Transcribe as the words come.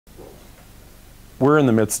We're in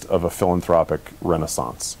the midst of a philanthropic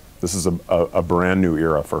renaissance. This is a brand new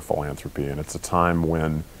era for philanthropy, and it's a time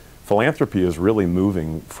when philanthropy is really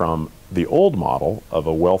moving from the old model of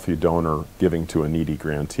a wealthy donor giving to a needy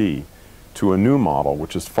grantee to a new model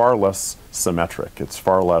which is far less symmetric, it's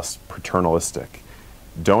far less paternalistic.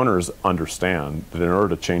 Donors understand that in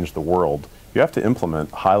order to change the world, you have to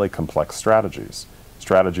implement highly complex strategies.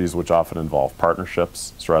 Strategies which often involve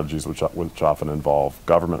partnerships, strategies which often involve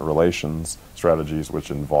government relations, strategies which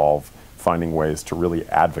involve finding ways to really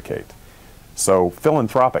advocate. So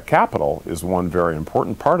philanthropic capital is one very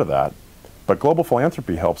important part of that, but global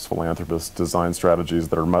philanthropy helps philanthropists design strategies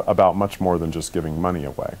that are about much more than just giving money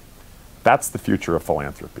away. That's the future of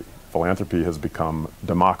philanthropy. Philanthropy has become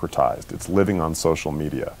democratized. It's living on social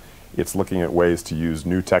media. It's looking at ways to use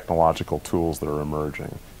new technological tools that are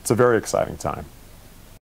emerging. It's a very exciting time.